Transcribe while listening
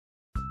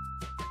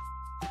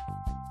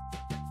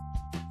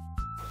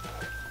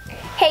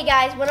Hey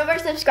guys, one of our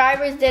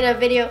subscribers did a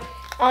video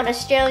on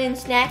Australian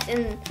snacks,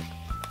 and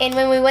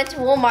when we went to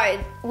Walmart,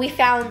 we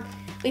found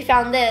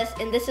this,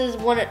 and this is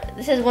one of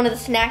the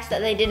snacks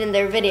that they did in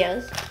their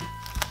videos.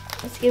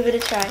 Let's give it a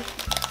try.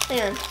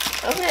 Hang on,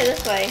 open it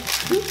this way.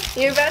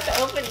 You're about to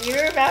open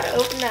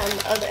that on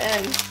the other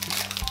end.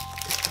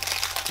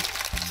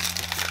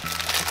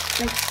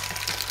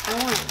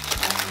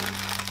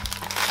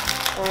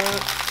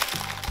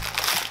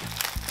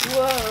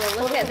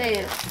 Whoa! Look at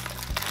this.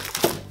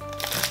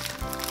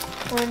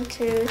 1,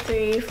 2,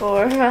 3,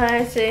 4,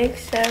 5,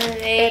 6, 7,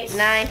 8,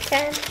 9,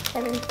 10,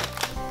 11.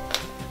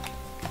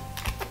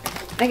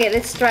 Okay,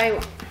 let's try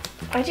one.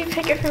 Why'd you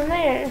pick it from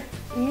there?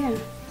 Yeah.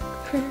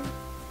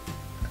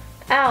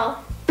 Ow.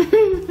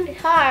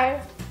 It's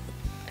hard.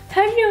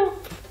 How'd you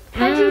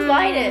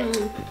bite it?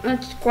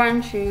 It's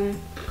crunchy.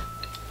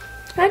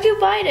 How'd you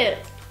bite it?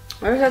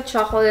 There's a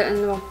chocolate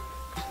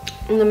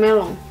in the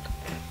middle.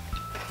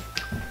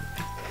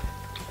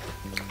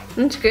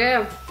 It's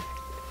good.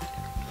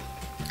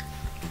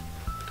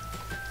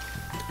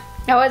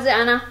 How was it,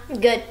 Anna?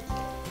 Good.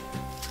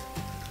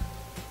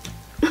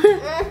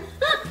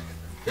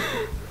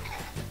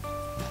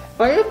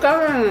 What are you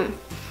covering?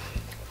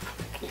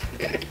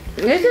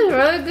 This is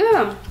really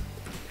good.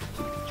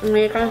 And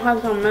you can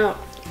have some milk.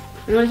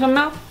 You want some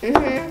milk?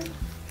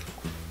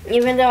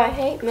 Even though I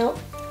hate milk.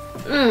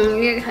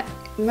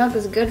 Milk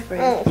is good for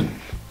you. Oh.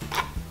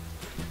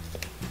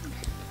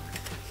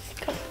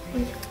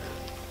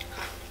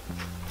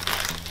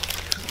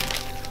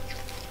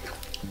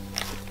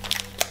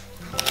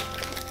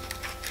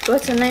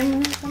 What's the name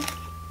of this one?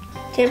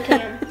 Tim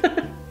Tam.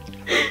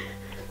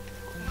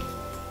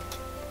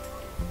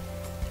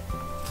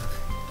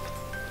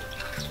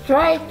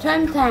 Try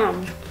Tim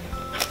Tam.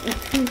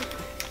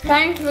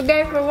 Thanks you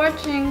guys for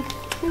watching.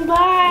 Bye.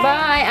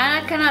 Bye.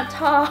 Anna cannot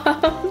talk.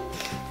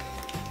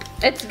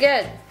 It's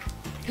good.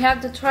 You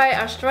have to try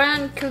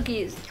Australian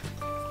cookies.